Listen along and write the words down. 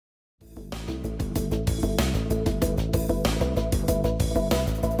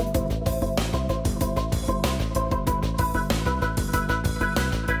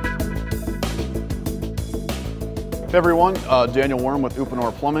Hey everyone, Daniel Worm with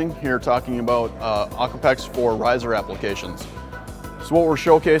Uponor Plumbing here talking about AquaPEX for riser applications. So what we're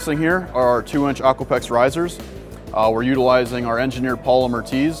showcasing here are our 2-inch AquaPEX risers. We're utilizing our engineered polymer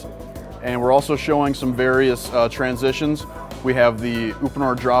tees, and we're also showing some various transitions. We have the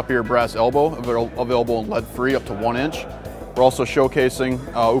Uponor drop ear brass elbow available in lead-free up to 1 inch. We're also showcasing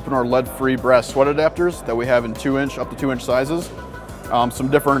Uponor lead-free brass sweat adapters that we have in 2-inch up to 2-inch sizes.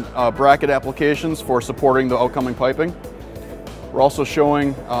 Some different bracket applications for supporting the outcoming piping. We're also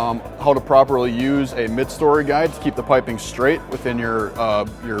showing how to properly use a mid-story guide to keep the piping straight within your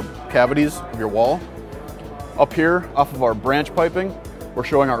cavities of your wall. Up here, off of our branch piping, we're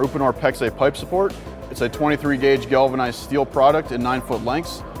showing our Uponor PEX pipe support. It's a 23 gauge galvanized steel product in 9-foot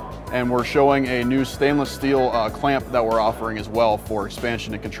lengths, and we're showing a new stainless steel clamp that we're offering as well for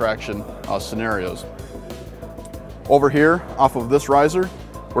expansion and contraction scenarios. Over here, off of this riser,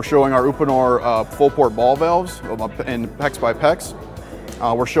 we're showing our Uponor full port ball valves in PEX by PEX.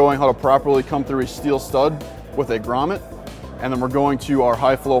 We're showing how to properly come through a steel stud with a grommet, and then we're going to our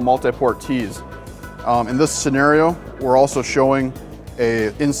high flow multi-port tees. In this scenario, we're also showing a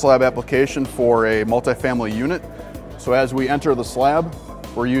in-slab application for a multifamily unit. So as we enter the slab,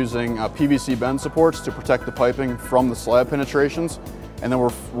 we're using PVC bend supports to protect the piping from the slab penetrations, and then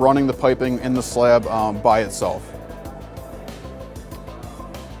we're running the piping in the slab by itself.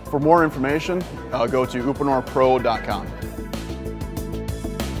 For more information, go to uponorpro.com.